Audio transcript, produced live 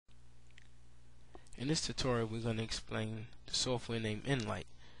In this tutorial, we're going to explain the software named Nlite.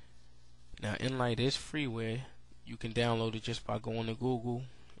 Now, Nlite is freeware. You can download it just by going to Google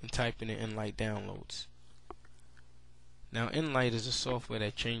and typing in Nlite downloads. Now, Nlite is a software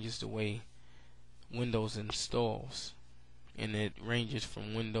that changes the way Windows installs, and it ranges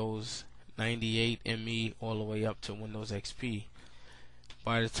from Windows 98 ME all the way up to Windows XP.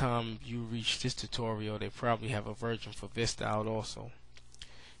 By the time you reach this tutorial, they probably have a version for Vista out also.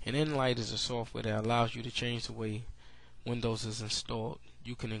 And Nlite is a software that allows you to change the way Windows is installed.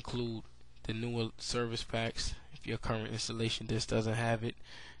 You can include the newer service packs if your current installation disk doesn't have it,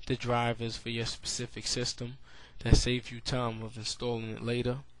 the drivers for your specific system that saves you time of installing it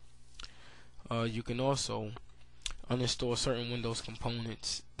later. You can also uninstall certain Windows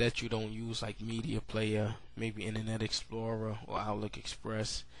components that you don't use, like Media Player, maybe Internet Explorer or Outlook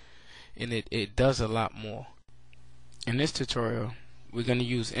Express, and it does a lot more. In this tutorial, we're going to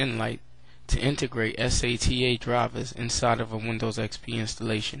use Nlite to integrate SATA drivers inside of a Windows XP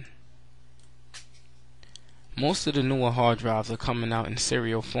installation. Most of the newer hard drives are coming out in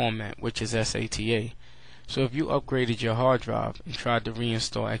serial format, which is SATA. So if you upgraded your hard drive and tried to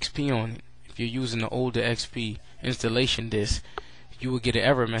reinstall XP on it, if you're using the older XP installation disk, you will get an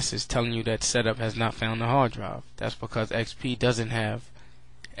error message telling you that setup has not found the hard drive. That's because XP doesn't have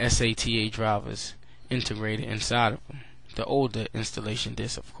SATA drivers integrated inside of them. The older installation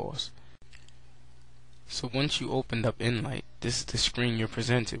disk, of course. So once you opened up Nlite, this is the screen you're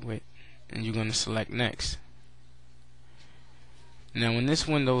presented with, and you're going to select Next. Now in this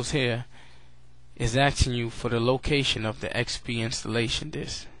Windows here is asking you for the location of the XP installation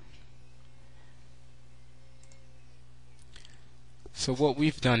disk. So what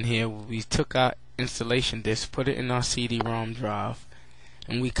we've done here, we took our installation disk, put it in our CD-ROM drive,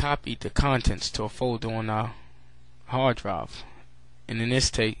 and we copied the contents to a folder on our hard drive, and in this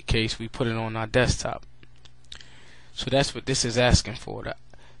case we put it on our desktop. So that's what this is asking for,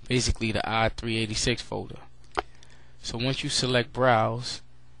 basically the I-386 folder. So once you select Browse,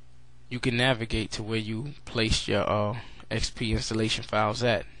 you can navigate to where you placed your XP installation files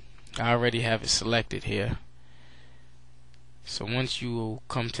at. I already have it selected here. So once you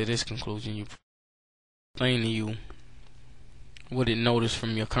come to this conclusion, you explain to you what it noticed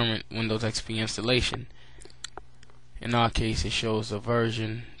from your current Windows XP installation. In our case, it shows the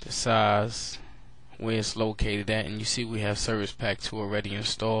version, the size, where it's located at, and you see we have Service Pack 2 already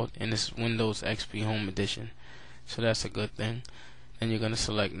installed, and this is Windows XP Home Edition. So that's a good thing. Then you're going to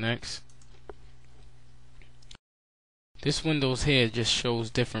select Next. This Windows here just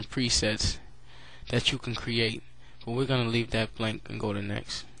shows different presets that you can create, but we're going to leave that blank and go to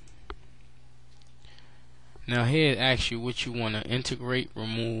Next. Now here it asks you what you want to integrate,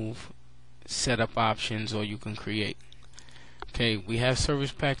 remove, setup options, or you can create. Okay, we have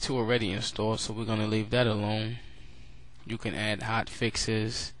Service Pack 2 already installed, so we're going to leave that alone. You can add hot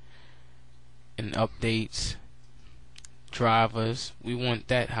fixes and updates, drivers. We want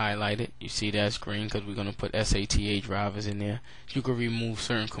that highlighted. You see that's green because we're going to put SATA drivers in there. You can remove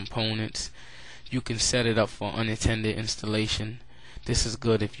certain components. You can set it up for unintended installation. This is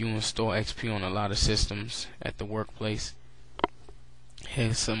good if you install XP on a lot of systems at the workplace.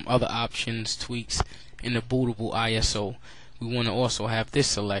 Here's some other options, tweaks in the bootable ISO. We want to also have this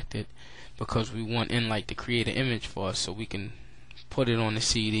selected because we want Nlite to create an image for us so we can put it on the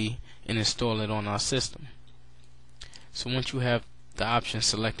CD and install it on our system. So once you have the option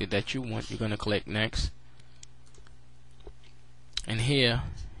selected that you want, you're going to click Next. And here,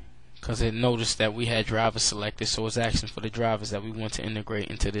 because it noticed that we had drivers selected, so it's asking for the drivers that we want to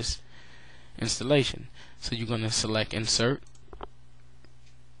integrate into this installation. So you're going to select Insert.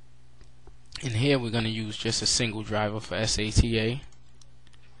 And here we're going to use just a single driver for SATA.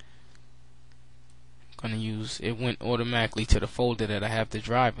 Going to use, it went automatically to the folder that I have the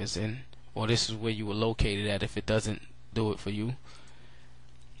drivers in, or this is where you will locate it at if it doesn't do it for you.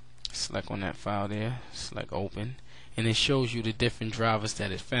 Select on that file there, select Open, and it shows you the different drivers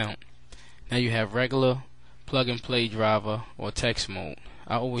that it found. Now you have regular, plug and play driver, or text mode.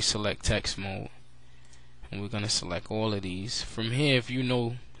 I always select text mode, and we're going to select all of these. From here, if you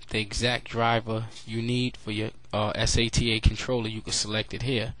know the exact driver you need for your SATA controller, you can select it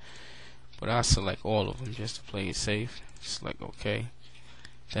here, but I select all of them just to play it safe. Select OK.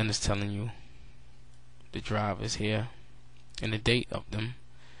 Then it's telling you the drivers here and the date of them.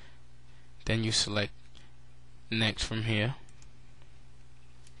 Then you select Next from here.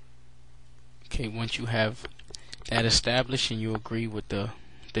 Okay, once you have that established and you agree with the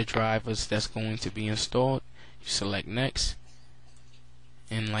drivers that's going to be installed, you select Next.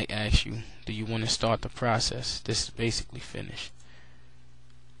 Nlite asks you, do you want to start the process? This is basically finished.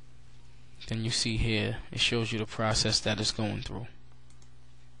 then you see here it shows you the process that it's going through.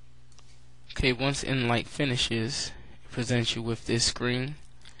 Okay, once Nlite finishes, it presents you with this screen.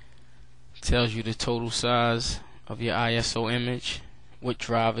 It tells you the total size of your ISO image, what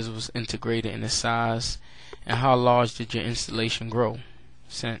drivers was integrated in the size, and how large did your installation grow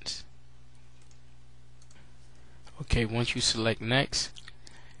since. Okay, once you select next,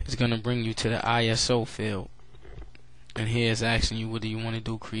 it's going to bring you to the ISO field, and here it's asking you whether you want to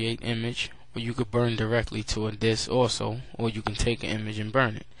do create image, or you could burn directly to a disk also, or you can take an image and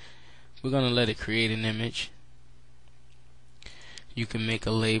burn it. We're going to let it create an image. You can make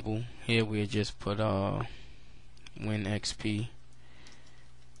a label. Here we'll just put WinXP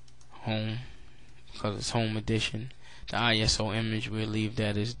Home, because it's Home Edition. The ISO image, we'll leave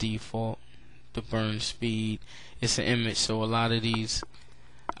that as default. The burn speed, it's an image, so a lot of these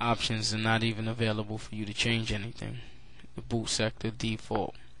options are not even available for you to change anything. The boot sector,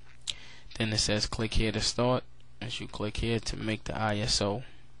 default. Then it says click here to start, as you click here to make the ISO.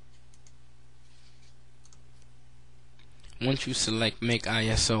 Once you select make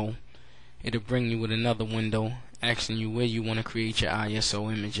ISO, it'll bring you with another window asking you where you want to create your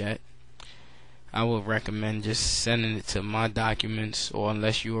ISO image at. I would recommend just sending it to my documents, or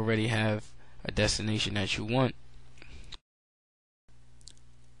unless you already have a destination that you want.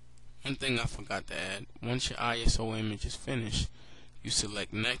 One thing I forgot to add, once your ISO image is finished, you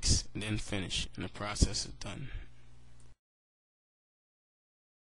select next and then finish, and the process is done.